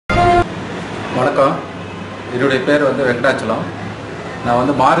வணக்கம். என்னுடைய பேர் வெங்கடாச்சலம். நான்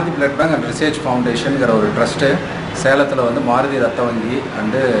Maruti blood bank and research ஃபவுண்டேஷனுங்கிற ஒரு ட்ரஸ்ட்டு சேலத்தில் மாருதி ரத்த வங்கி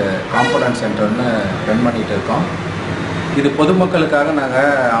அண்டு காம்பனன்ட் சென்டர்னு ரன் பண்ணிகிட்டு இருக்கோம். இது பொதுமக்களுக்காக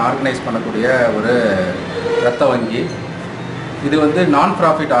நாங்கள் ஆர்கனைஸ் பண்ணக்கூடிய ஒரு ரத்த வங்கி. இது நான்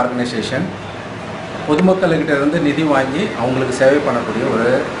ப்ராஃபிட் ஆர்கனைசேஷன். பொதுமக்கள்கிட்ட இருந்து நிதி வாங்கி அவங்களுக்கு சேவை பண்ணக்கூடிய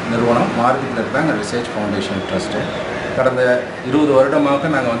ஒரு நிறுவனம் Maruti blood bank and research foundation trust. கடந்த 20 வருடமாக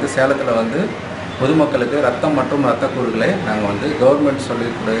நாங்கள் சேலத்தில் பொதுமக்களுக்கு ரத்தம் மற்றும் இரத்தக்கூறுகளை நாங்கள் கவர்மெண்ட்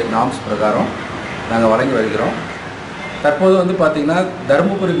சொல்லிக்கூடிய நாம்ஸ் பிரகாரம் நாங்கள் வழங்கி வருகிறோம். தற்போது பார்த்திங்கன்னா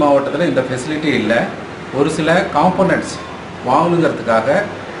தருமபுரி மாவட்டத்தில் இந்த ஃபெசிலிட்டி இல்லை. ஒரு சில காம்போனன்ட்ஸ் வாங்கணுங்கிறதுக்காக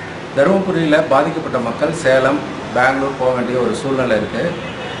தருமபுரியில் பாதிக்கப்பட்ட மக்கள் சேலம், பெங்களூர் போக வேண்டிய ஒரு சூழ்நிலை இருக்குது.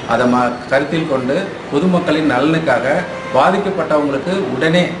 அதை கருத்தில் கொண்டு பொதுமக்களின் நலனுக்காக பாதிக்கப்பட்டவங்களுக்கு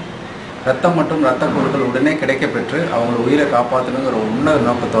உடனே ரத்தம் மற்றும் இரத்தக்கூறுகள் உடனே கிடைக்கப்பெற்று அவங்க உயிரை காப்பாற்றணுங்கிற உன்னத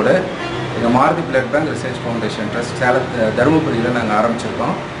நோக்கத்தோடு எங்கள் Maruti blood bank research foundation trust தருமபுரியில் நாங்கள்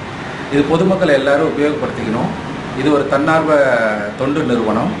ஆரம்பிச்சிருக்கோம். இது பொதுமக்கள் எல்லோரும் உபயோகப்படுத்திக்கணும். இது ஒரு தன்னார்வ தொண்டு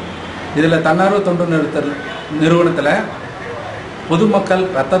நிறுவனம். இதில் தன்னார்வ தொண்டு நிறுவனத்தில் பொதுமக்கள்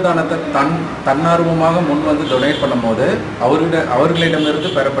இரத்த தானத்தை தன்னார்வமாக முன் டொனேட் பண்ணும்போது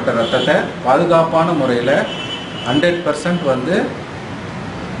அவர்களிடமிருந்து பெறப்பட்ட ரத்தத்தை பாதுகாப்பான முறையில் 100%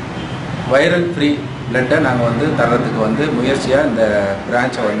 வைரல் ஃப்ரீ பிளட்டை நாங்கள் தர்றதுக்கு முயற்சியாக இந்த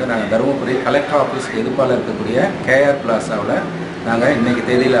பிரான்ச்சை நாங்கள் தருமபுரி கலெக்டர் ஆஃபீஸ்க்கு எதிர்ப்பால் இருக்கக்கூடிய கேஆர் பிளாஸாவில் நாங்கள் இன்றைக்கி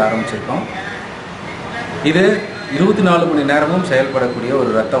தேதியில் ஆரம்பிச்சிருக்கோம். இது 24 மணி நேரமும் செயல்படக்கூடிய ஒரு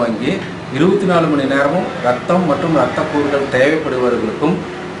ரத்த வங்கி. 24 மணி நேரமும் ரத்தம் மற்றும் இரத்தக்கூறுகள் தேவைப்படுபவர்களுக்கும்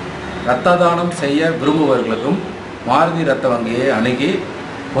இரத்த தானம் செய்ய விரும்புபவர்களுக்கும் மாருதி ரத்த வங்கியை அணுகி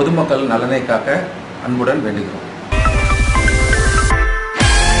பொதுமக்கள் நலனை காக்க அன்புடன் வேண்டுகிறோம்.